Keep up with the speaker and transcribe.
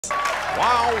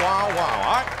Wow, wow,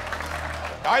 wow.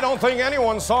 I don't think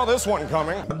anyone saw this one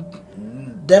coming.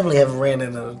 Definitely haven't ran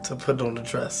into to put on the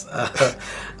dress. I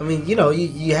mean, you know,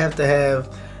 you have to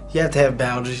have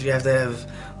boundaries. You have to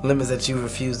have limits that you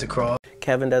refuse to cross.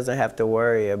 Kevin doesn't have to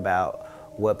worry about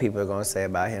what people are going to say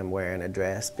about him wearing a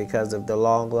dress because of the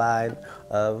long line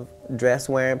of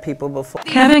dress-wearing people before.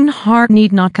 Kevin Hart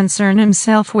need not concern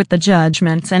himself with the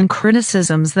judgments and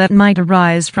criticisms that might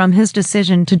arise from his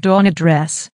decision to don a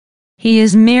dress. He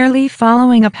is merely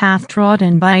following a path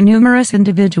trodden by numerous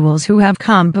individuals who have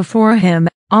come before him,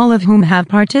 all of whom have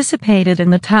participated in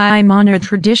the time-honored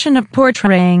tradition of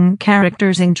portraying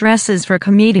characters in dresses for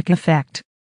comedic effect.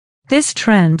 This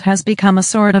trend has become a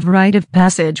sort of rite of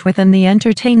passage within the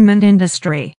entertainment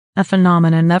industry, a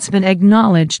phenomenon that's been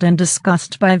acknowledged and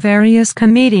discussed by various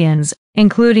comedians,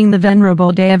 including the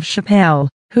venerable Dave Chappelle,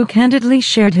 who candidly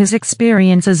shared his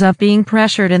experiences of being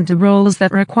pressured into roles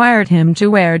that required him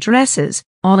to wear dresses,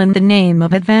 all in the name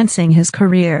of advancing his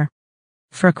career.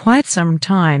 For quite some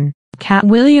time, Katt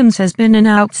Williams has been an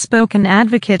outspoken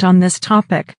advocate on this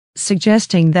topic,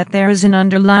 suggesting that there is an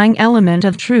underlying element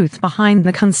of truth behind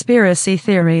the conspiracy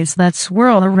theories that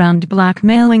swirl around black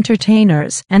male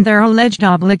entertainers and their alleged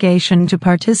obligation to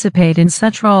participate in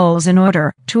such roles in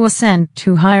order to ascend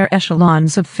to higher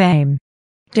echelons of fame.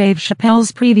 Dave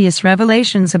Chappelle's previous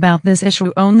revelations about this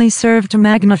issue only served to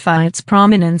magnify its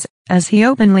prominence, as he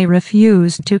openly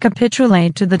refused to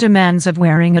capitulate to the demands of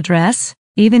wearing a dress,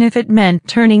 even if it meant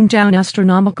turning down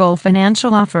astronomical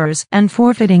financial offers and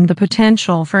forfeiting the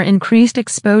potential for increased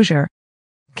exposure.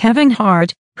 Kevin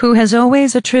Hart, who has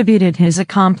always attributed his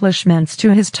accomplishments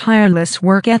to his tireless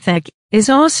work ethic, is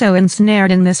also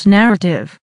ensnared in this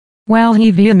narrative. While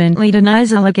he vehemently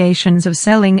denies allegations of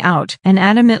selling out and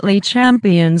adamantly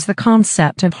champions the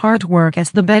concept of hard work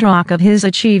as the bedrock of his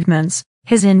achievements,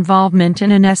 his involvement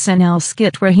in an SNL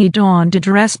skit where he donned a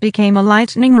dress became a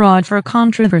lightning rod for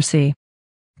controversy.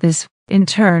 This, in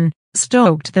turn,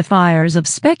 stoked the fires of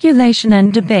speculation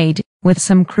and debate, with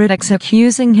some critics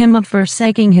accusing him of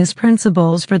forsaking his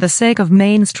principles for the sake of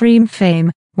mainstream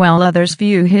fame, while others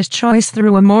view his choice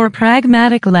through a more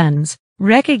pragmatic lens,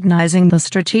 recognizing the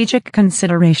strategic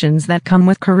considerations that come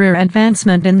with career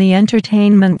advancement in the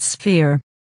entertainment sphere.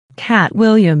 Katt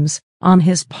Williams, on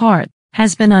his part,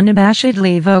 has been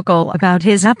unabashedly vocal about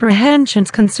his apprehensions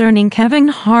concerning Kevin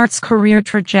Hart's career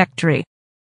trajectory.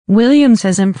 Williams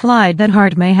has implied that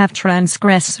Hart may have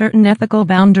transgressed certain ethical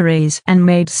boundaries and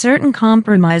made certain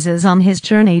compromises on his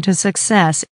journey to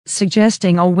success,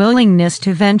 suggesting a willingness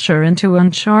to venture into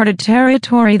uncharted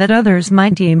territory that others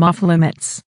might deem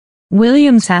off-limits.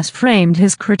 Williams has framed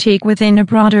his critique within a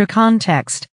broader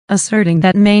context, asserting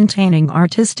that maintaining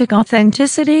artistic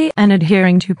authenticity and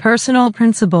adhering to personal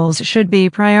principles should be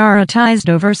prioritized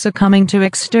over succumbing to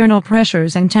external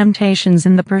pressures and temptations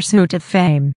in the pursuit of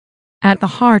fame. At the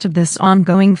heart of this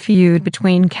ongoing feud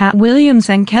between Katt Williams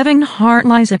and Kevin Hart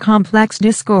lies a complex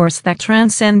discourse that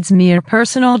transcends mere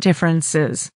personal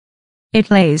differences. It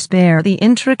lays bare the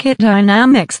intricate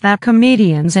dynamics that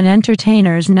comedians and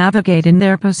entertainers navigate in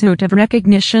their pursuit of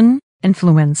recognition,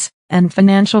 influence, and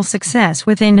financial success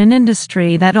within an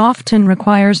industry that often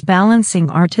requires balancing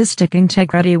artistic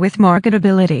integrity with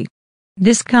marketability.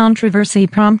 This controversy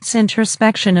prompts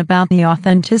introspection about the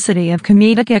authenticity of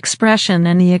comedic expression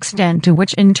and the extent to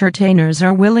which entertainers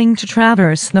are willing to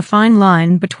traverse the fine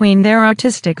line between their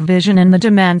artistic vision and the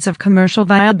demands of commercial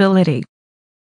viability.